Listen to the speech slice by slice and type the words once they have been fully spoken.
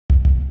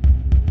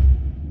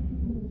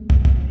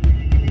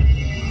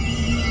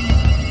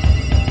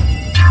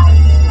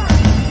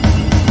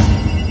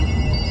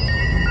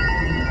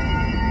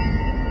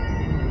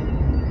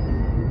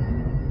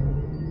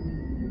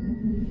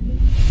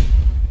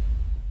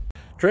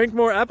Drink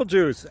more apple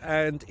juice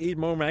and eat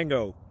more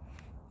mango.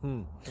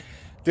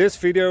 This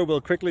video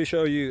will quickly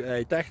show you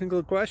a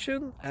technical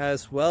question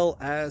as well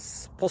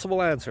as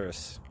possible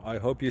answers. I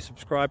hope you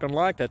subscribe and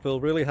like, that will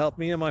really help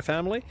me and my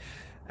family.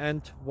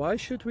 And why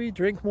should we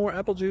drink more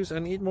apple juice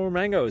and eat more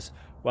mangoes?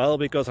 Well,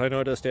 because I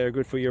noticed they are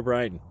good for your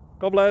brain.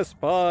 God bless,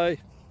 bye!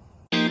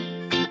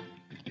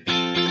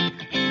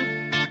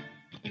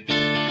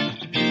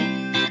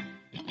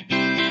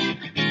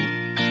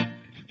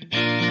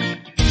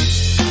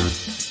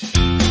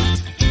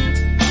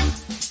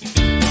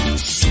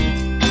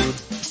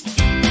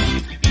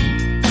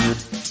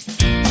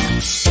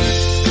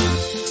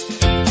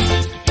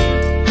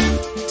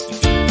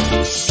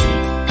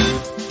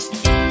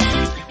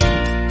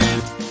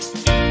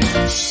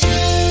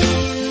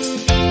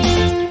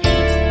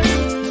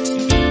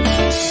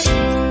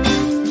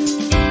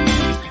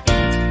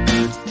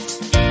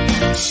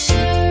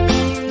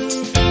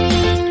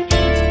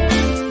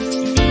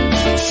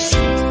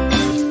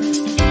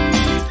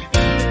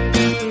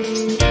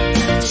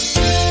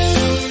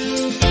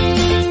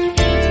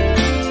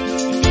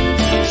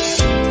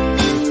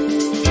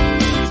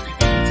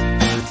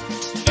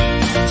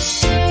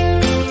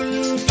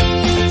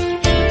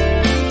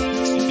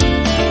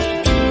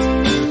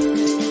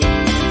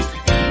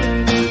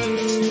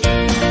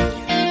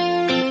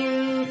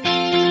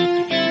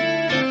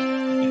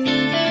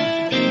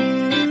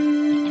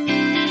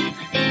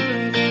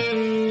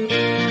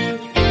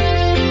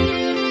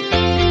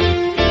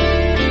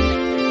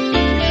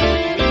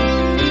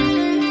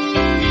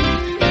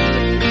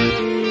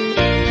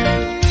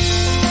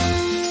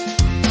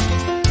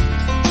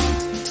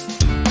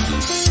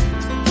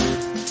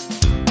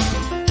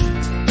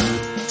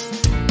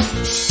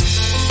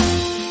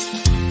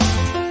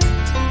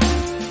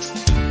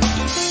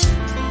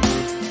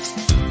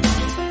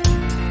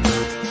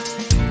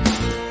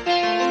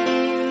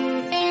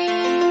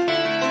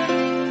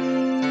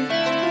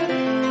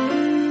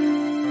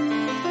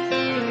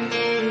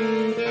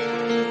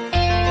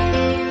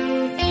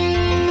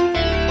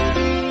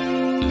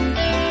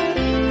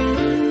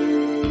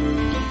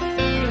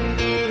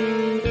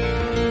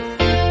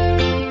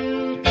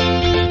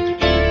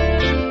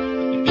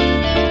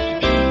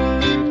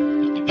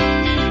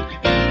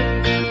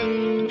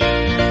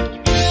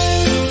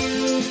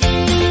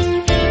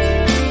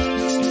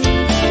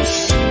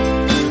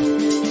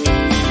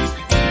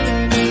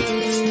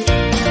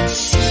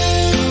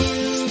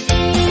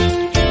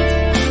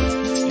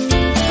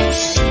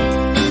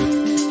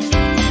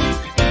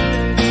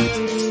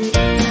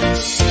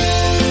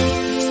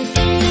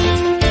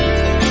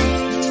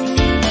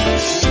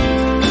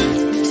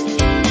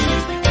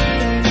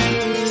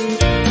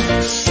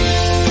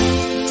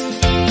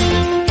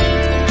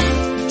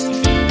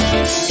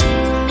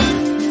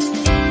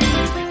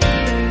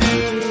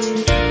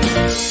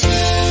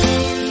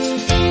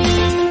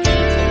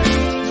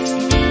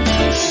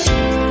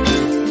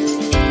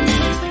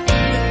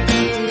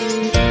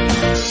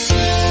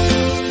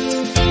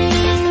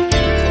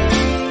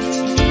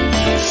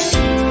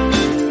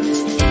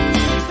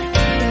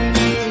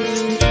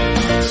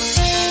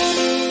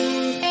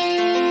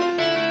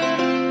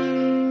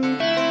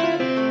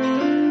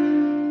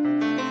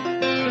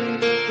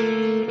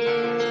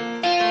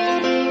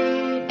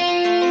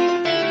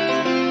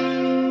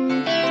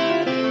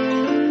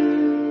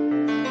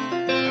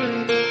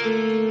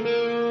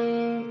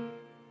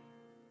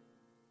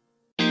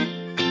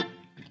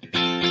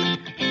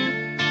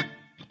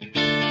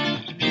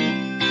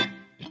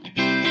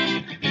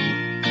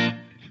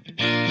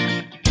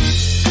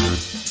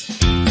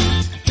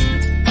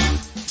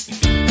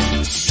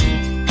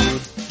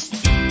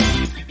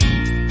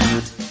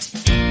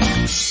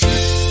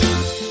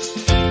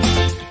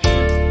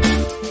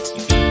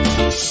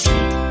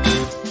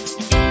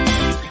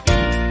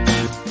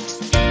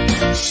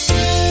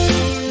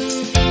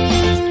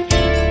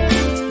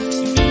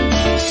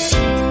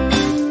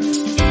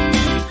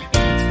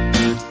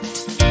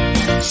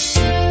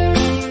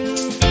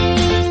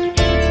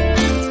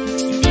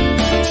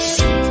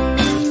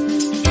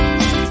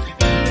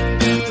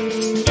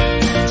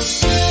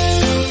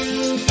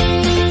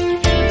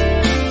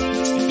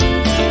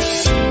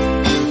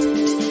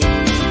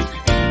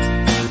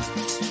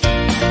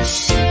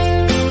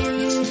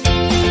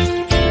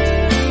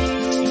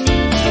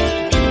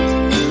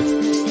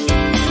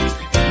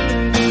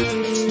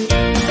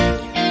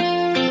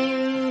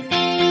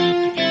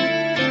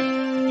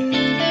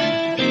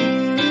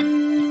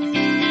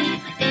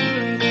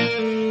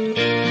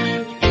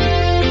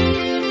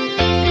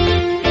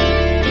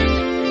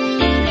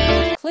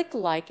 Click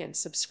like and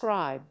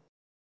subscribe.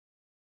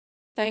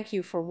 Thank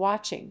you for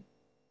watching.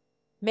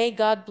 May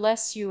God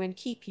bless you and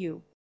keep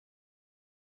you.